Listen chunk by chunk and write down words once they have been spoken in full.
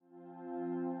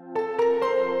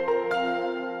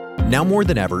Now more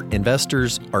than ever,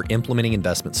 investors are implementing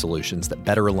investment solutions that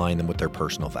better align them with their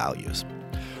personal values.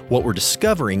 What we're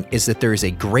discovering is that there is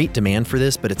a great demand for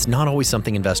this, but it's not always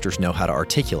something investors know how to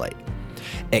articulate.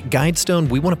 At Guidestone,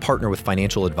 we want to partner with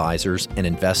financial advisors and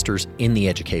investors in the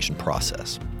education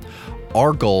process.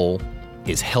 Our goal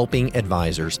is helping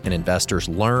advisors and investors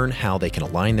learn how they can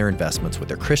align their investments with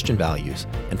their Christian values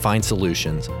and find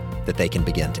solutions that they can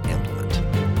begin to implement.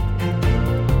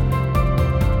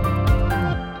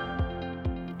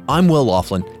 I'm Will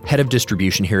Laughlin, head of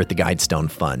distribution here at the Guidestone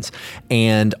Funds.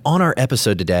 And on our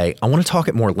episode today, I want to talk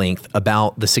at more length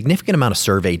about the significant amount of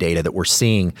survey data that we're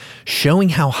seeing showing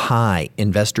how high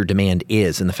investor demand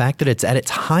is and the fact that it's at its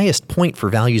highest point for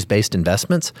values-based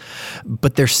investments.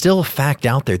 But there's still a fact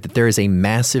out there that there is a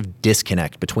massive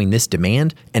disconnect between this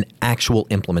demand and actual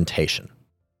implementation.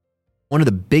 One of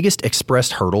the biggest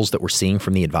expressed hurdles that we're seeing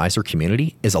from the advisor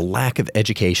community is a lack of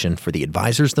education for the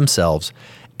advisors themselves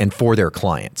and for their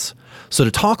clients. So to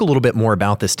talk a little bit more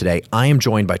about this today, I am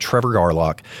joined by Trevor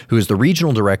Garlock, who is the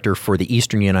Regional Director for the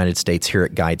Eastern United States here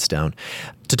at Guidestone,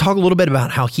 to talk a little bit about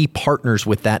how he partners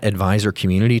with that advisor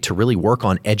community to really work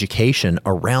on education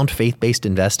around faith-based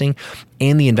investing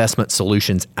and the investment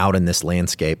solutions out in this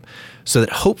landscape so that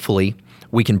hopefully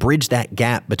we can bridge that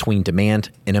gap between demand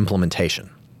and implementation.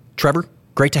 Trevor,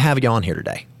 great to have you on here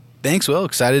today. Thanks, Will.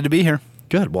 Excited to be here.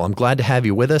 Good. Well, I'm glad to have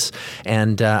you with us.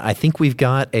 And I think we've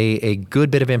got a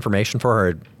good bit of information for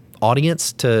our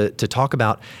audience to talk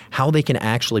about how they can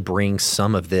actually bring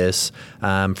some of this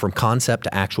from concept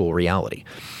to actual reality.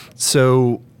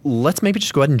 So let's maybe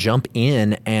just go ahead and jump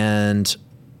in and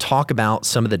talk about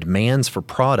some of the demands for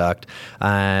product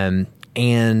and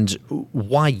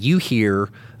why you hear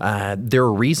there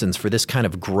are reasons for this kind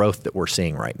of growth that we're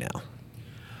seeing right now.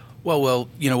 Well,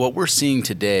 what we're seeing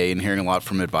today and hearing a lot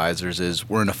from advisors is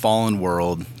we're in a fallen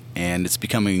world and it's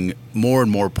becoming more and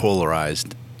more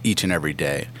polarized each and every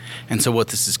day. And so what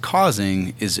this is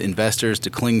causing is investors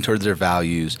to cling towards their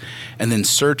values and then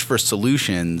search for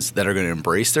solutions that are going to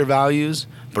embrace their values,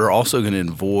 but are also going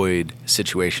to avoid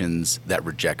situations that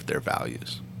reject their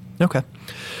values. Okay.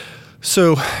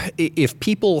 So if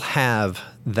people have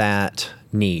that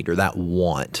need or that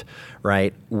want,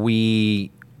 right, we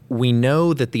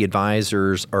know that the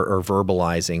advisors are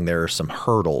verbalizing there are some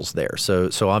hurdles there.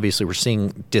 So obviously we're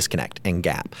seeing disconnect and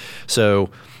gap. So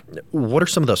what are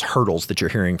some of those hurdles that you're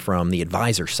hearing from the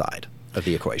advisor side of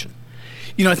the equation?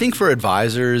 I think for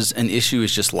advisors, an issue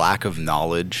is just lack of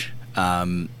knowledge.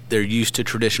 They're used to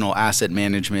traditional asset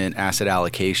management, asset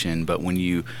allocation, but when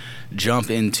you jump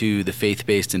into the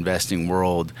faith-based investing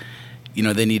world,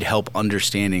 they need help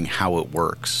understanding how it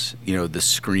works, the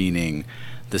screening,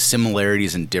 the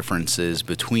similarities and differences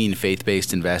between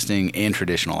faith-based investing and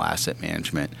traditional asset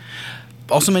management.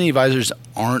 Also, many advisors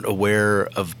aren't aware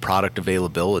of product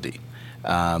availability.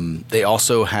 They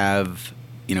also have,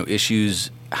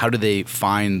 issues. How do they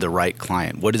find the right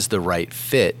client? What is the right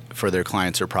fit for their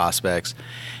clients or prospects?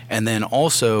 And then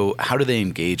also, how do they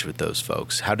engage with those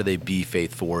folks? How do they be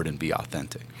faith-forward and be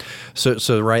authentic?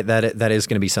 So right, that is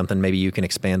going to be something maybe you can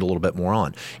expand a little bit more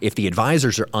on. If the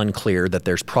advisors are unclear that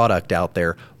there's product out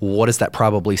there, what does that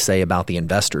probably say about the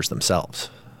investors themselves?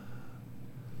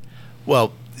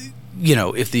 Well,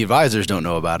 if the advisors don't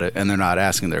know about it and they're not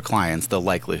asking their clients, the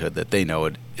likelihood that they know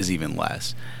it is even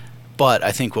less. But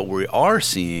I think what we are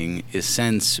seeing is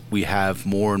since we have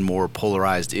more and more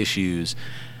polarized issues,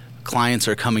 clients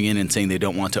are coming in and saying they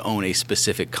don't want to own a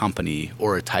specific company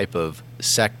or a type of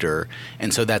sector.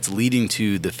 And so that's leading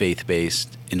to the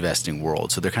faith-based investing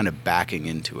world. So they're kind of backing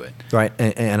into it. Right.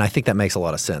 And I think that makes a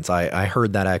lot of sense. I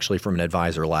heard that actually from an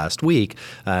advisor last week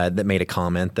that made a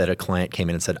comment that a client came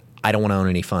in and said, I don't want to own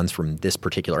any funds from this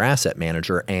particular asset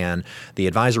manager. And the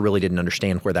advisor really didn't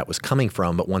understand where that was coming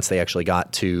from. But once they actually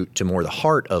got to more the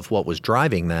heart of what was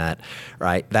driving that,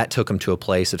 right, that took them to a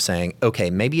place of saying,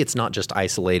 okay, maybe it's not just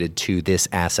isolated to this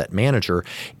asset manager.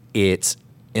 It's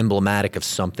emblematic of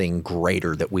something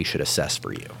greater that we should assess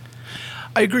for you.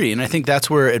 I agree. And I think that's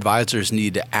where advisors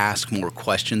need to ask more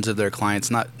questions of their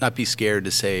clients, not be scared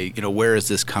to say, where is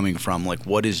this coming from? Like,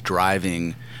 what is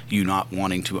driving you not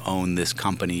wanting to own this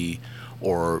company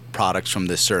or products from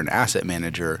this certain asset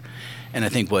manager? And I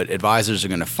think what advisors are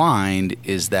going to find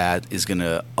is that is going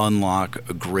to unlock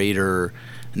a greater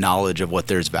knowledge of what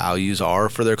their values are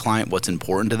for their client, what's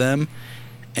important to them.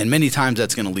 And many times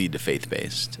that's going to lead to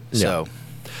faith-based. So.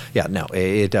 Yeah, no,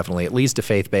 it definitely it leads to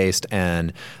faith-based,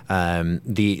 and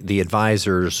the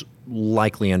advisors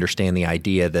likely understand the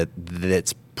idea that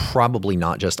it's probably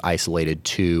not just isolated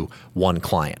to one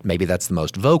client. Maybe that's the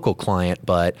most vocal client,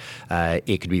 but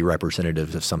it could be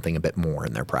representative of something a bit more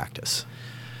in their practice.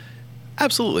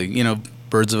 Absolutely.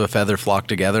 birds of a feather flock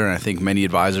together, and I think many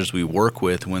advisors we work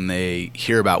with, when they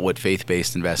hear about what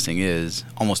faith-based investing is,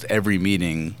 almost every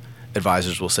meeting,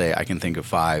 advisors will say, I can think of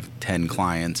 5, 10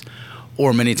 clients,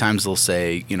 or many times they'll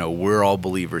say, we're all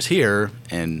believers here,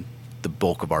 and the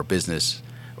bulk of our business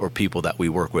or people that we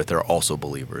work with are also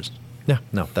believers. Yeah,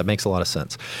 no, that makes a lot of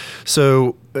sense.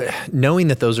 So knowing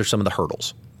that those are some of the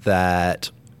hurdles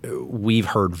that we've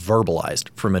heard verbalized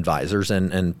from advisors,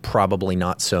 and probably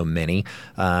not so many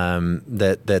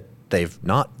that they've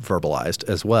not verbalized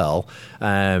as well.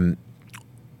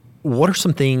 What are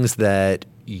some things that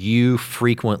you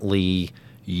frequently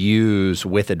use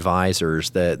with advisors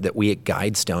that we at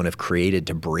Guidestone have created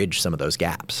to bridge some of those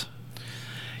gaps?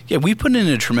 Yeah, we put in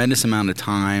a tremendous amount of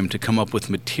time to come up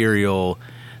with material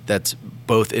that's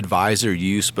both advisor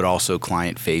use but also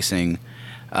client facing.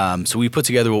 So we put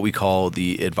together what we call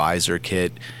the Advisor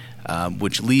Kit,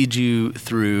 which leads you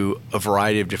through a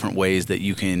variety of different ways that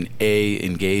you can,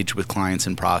 engage with clients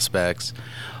and prospects.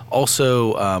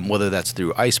 Also, whether that's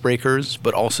through icebreakers,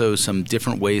 but also some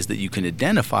different ways that you can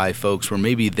identify folks where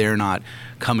maybe they're not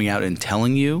coming out and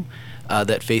telling you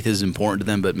that faith is important to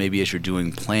them, but maybe as you're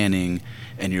doing planning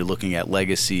and you're looking at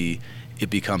legacy, it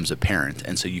becomes apparent.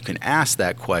 And so you can ask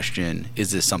that question,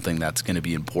 is this something that's going to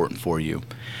be important for you?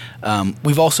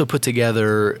 We've also put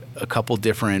together a couple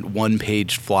different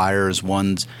one-page flyers.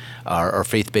 One's our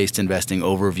faith-based investing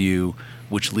overview,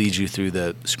 which leads you through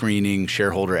the screening,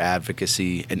 shareholder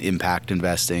advocacy, and impact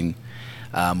investing.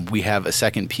 We have a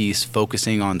second piece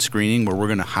focusing on screening, where we're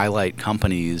going to highlight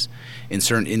companies in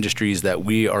certain industries that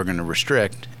we are going to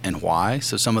restrict and why.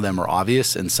 So some of them are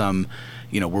obvious, and some,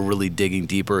 we're really digging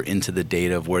deeper into the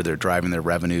data of where they're driving their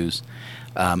revenues.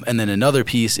 And then another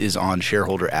piece is on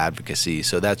shareholder advocacy.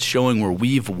 So that's showing where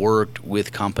we've worked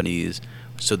with companies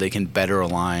so they can better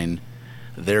align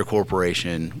their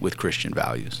corporation with Christian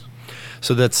values.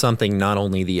 So that's something not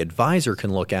only the advisor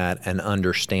can look at and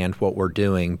understand what we're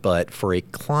doing, but for a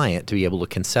client to be able to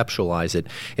conceptualize it,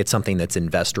 it's something that's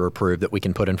investor approved that we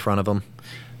can put in front of them?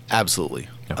 Absolutely.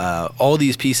 Okay. All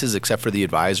these pieces, except for the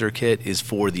Advisor Kit, is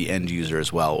for the end user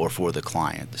as well, or for the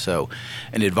client. So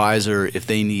an advisor, if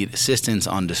they need assistance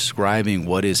on describing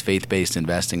what is faith-based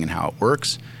investing and how it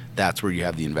works, that's where you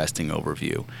have the investing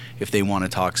overview. If they want to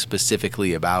talk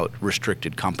specifically about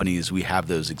restricted companies, we have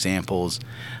those examples.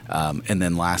 And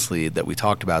then lastly, that we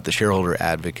talked about, the shareholder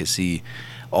advocacy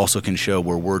also can show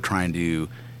where we're trying to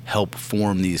help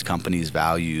form these companies'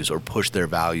 values or push their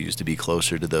values to be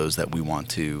closer to those that we want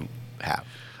to have.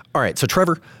 All right. So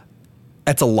Trevor,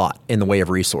 that's a lot in the way of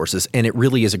resources, and it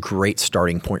really is a great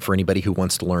starting point for anybody who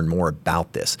wants to learn more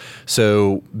about this.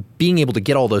 So being able to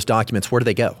get all those documents, where do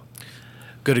they go?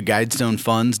 Go to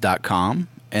guidestonefunds.com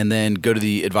and then go to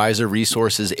the advisor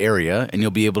resources area, and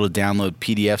you'll be able to download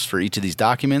PDFs for each of these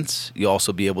documents. You'll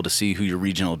also be able to see who your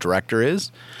regional director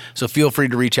is. So feel free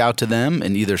to reach out to them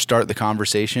and either start the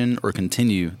conversation or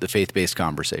continue the faith-based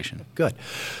conversation. Good.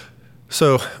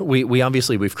 So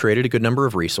we've created a good number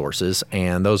of resources,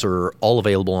 and those are all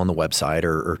available on the website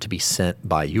or to be sent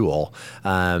by you all.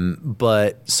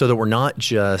 But so that we're not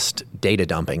just data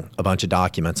dumping a bunch of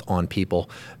documents on people,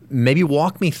 maybe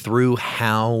walk me through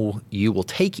how you will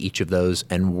take each of those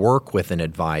and work with an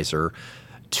advisor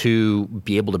to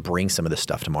be able to bring some of this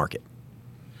stuff to market.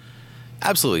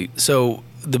 Absolutely. So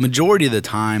the majority of the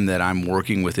time that I'm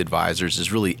working with advisors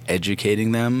is really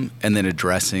educating them and then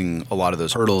addressing a lot of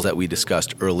those hurdles that we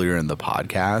discussed earlier in the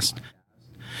podcast.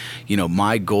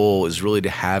 My goal is really to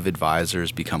have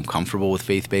advisors become comfortable with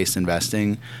faith-based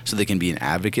investing so they can be an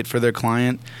advocate for their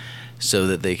client, so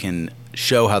that they can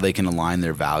show how they can align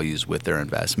their values with their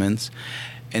investments.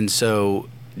 And so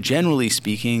generally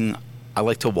speaking, I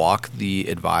like to walk the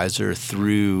advisor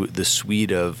through the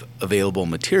suite of available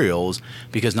materials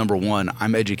because, number one,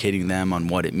 I'm educating them on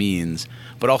what it means,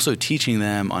 but also teaching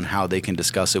them on how they can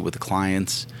discuss it with the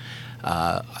clients.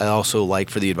 I also like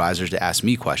for the advisors to ask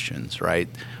me questions, right?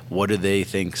 What do they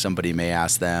think somebody may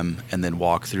ask them, and then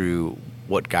walk through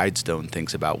what Guidestone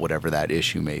thinks about whatever that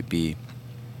issue may be.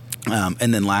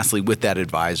 And then lastly, with that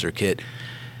advisor kit,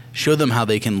 show them how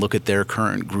they can look at their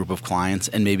current group of clients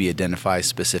and maybe identify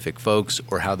specific folks,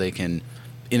 or how they can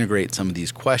integrate some of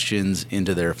these questions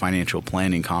into their financial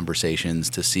planning conversations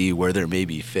to see where there may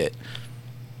be fit.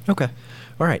 Okay.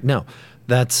 All right. No,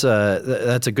 that's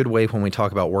a good way when we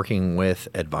talk about working with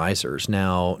advisors.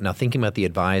 Now thinking about the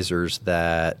advisors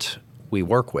that we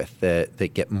work with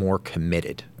that get more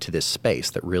committed to this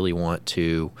space, that really want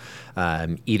to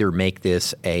either make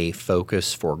this a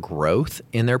focus for growth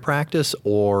in their practice,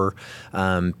 or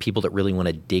people that really want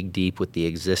to dig deep with the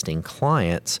existing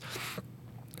clients.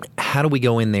 how do we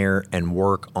go in there and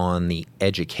work on the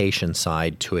education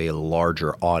side to a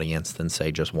larger audience than,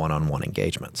 say, just one-on-one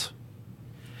engagements?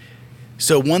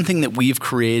 So one thing that we've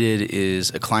created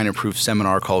is a client-approved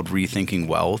seminar called Rethinking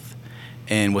Wealth.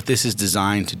 And what this is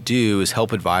designed to do is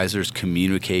help advisors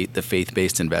communicate the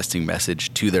faith-based investing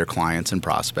message to their clients and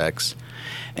prospects.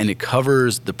 And it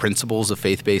covers the principles of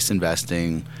faith-based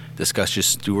investing, discusses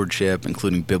stewardship,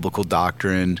 including biblical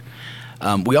doctrine.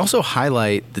 We also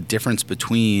highlight the difference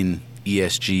between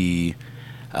ESG,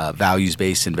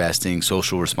 values-based investing,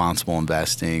 social responsible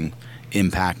investing,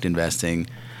 impact investing,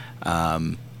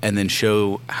 and then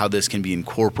show how this can be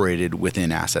incorporated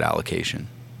within asset allocation.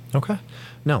 Okay.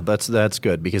 No, that's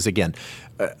good because, again,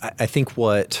 I think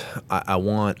what I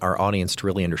want our audience to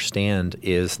really understand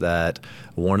is that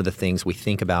one of the things we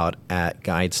think about at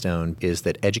Guidestone is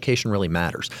that education really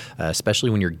matters,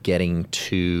 especially when you're getting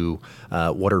to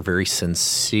what are very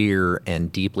sincere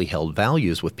and deeply held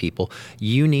values with people.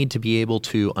 You need to be able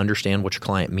to understand what your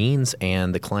client means,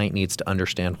 and the client needs to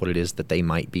understand what it is that they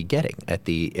might be getting at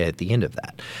the end of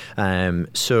that.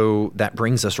 So that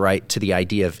brings us right to the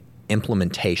idea of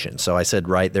implementation. So I said,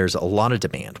 right, there's a lot of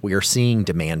demand. We are seeing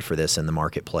demand for this in the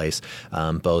marketplace,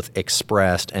 both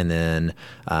expressed and then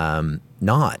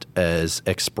not as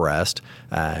expressed.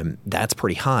 That's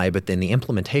pretty high, but then the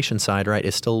implementation side, right,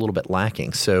 is still a little bit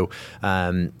lacking. So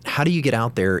how do you get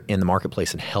out there in the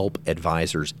marketplace and help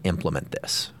advisors implement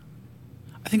this?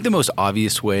 I think the most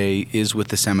obvious way is with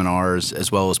the seminars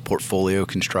as well as portfolio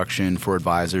construction for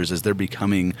advisors as they're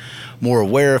becoming more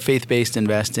aware of faith-based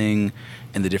investing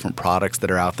and the different products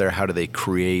that are out there. How do they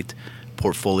create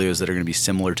portfolios that are going to be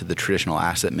similar to the traditional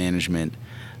asset management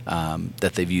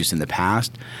that they've used in the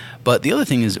past? But the other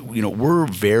thing is, we're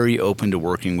very open to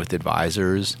working with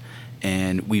advisors,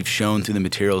 and we've shown through the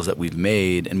materials that we've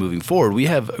made and moving forward, we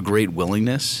have a great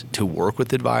willingness to work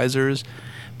with advisors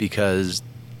because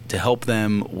to help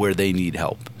them where they need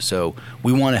help. So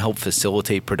we want to help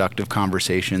facilitate productive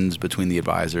conversations between the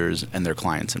advisors and their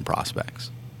clients and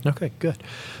prospects. Okay, good.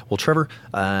 Well, Trevor,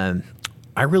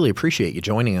 I really appreciate you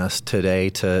joining us today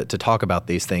to talk about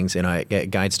these things. At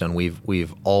Guidestone,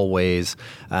 we've always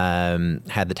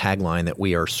had the tagline that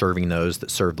we are serving those that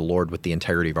serve the Lord with the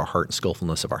integrity of our heart and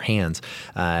skillfulness of our hands.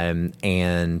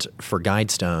 And for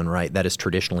Guidestone, right, that has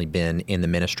traditionally been in the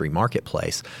ministry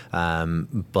marketplace.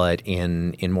 But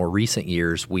in more recent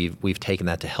years, we've taken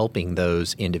that to helping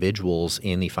those individuals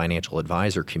in the financial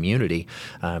advisor community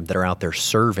that are out there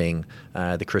serving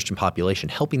the Christian population,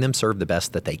 helping them serve the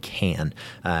best that they can.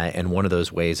 And one of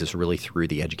those ways is really through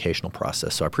the educational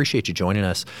process. So I appreciate you joining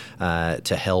us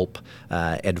to help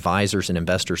advisors and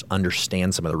investors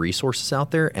understand some of the resources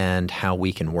out there and how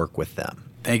we can work with them.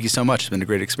 Thank you so much. It's been a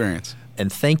great experience.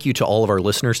 And thank you to all of our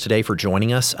listeners today for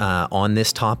joining us on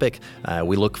this topic.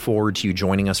 We look forward to you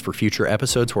joining us for future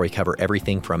episodes where we cover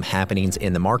everything from happenings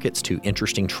in the markets to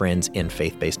interesting trends in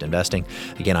faith-based investing.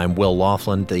 Again, I'm Will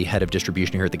Laughlin, the head of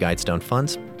distribution here at the Guidestone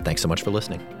Funds. Thanks so much for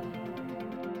listening.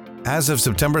 As of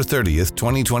September 30th,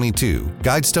 2022,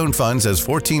 Guidestone Funds has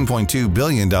 $14.2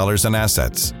 billion in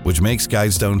assets, which makes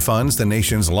Guidestone Funds the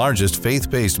nation's largest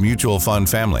faith-based mutual fund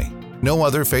family. No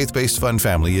other faith-based fund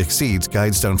family exceeds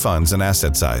Guidestone Funds in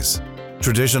asset size.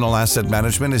 Traditional asset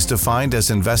management is defined as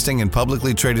investing in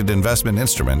publicly traded investment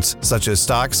instruments such as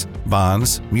stocks,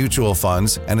 bonds, mutual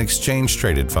funds, and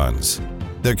exchange-traded funds.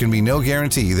 There can be no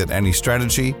guarantee that any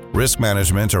strategy, risk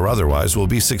management, or otherwise will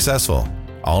be successful.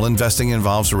 All investing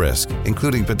involves risk,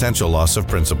 including potential loss of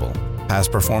principal.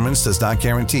 Past performance does not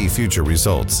guarantee future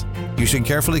results. You should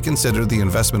carefully consider the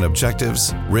investment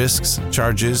objectives, risks,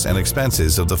 charges, and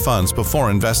expenses of the funds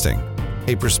before investing.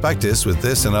 A prospectus with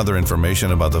this and other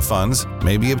information about the funds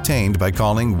may be obtained by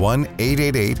calling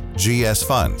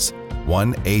 1-888-GS-FUNDS,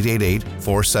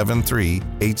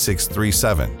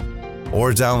 1-888-473-8637,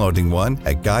 or downloading one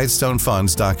at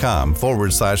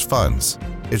guidestonefunds.com/funds.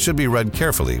 It should be read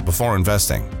carefully before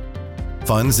investing.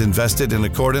 Funds invested in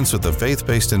accordance with the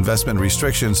faith-based investment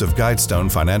restrictions of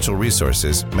Guidestone Financial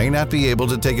Resources may not be able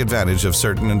to take advantage of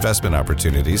certain investment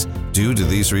opportunities due to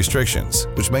these restrictions,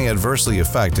 which may adversely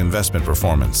affect investment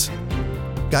performance.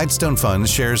 Guidestone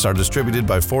Funds shares are distributed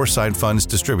by Foresight Funds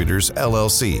Distributors,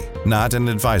 LLC, not an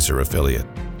advisor affiliate.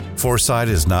 Foresight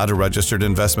is not a registered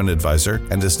investment advisor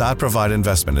and does not provide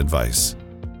investment advice.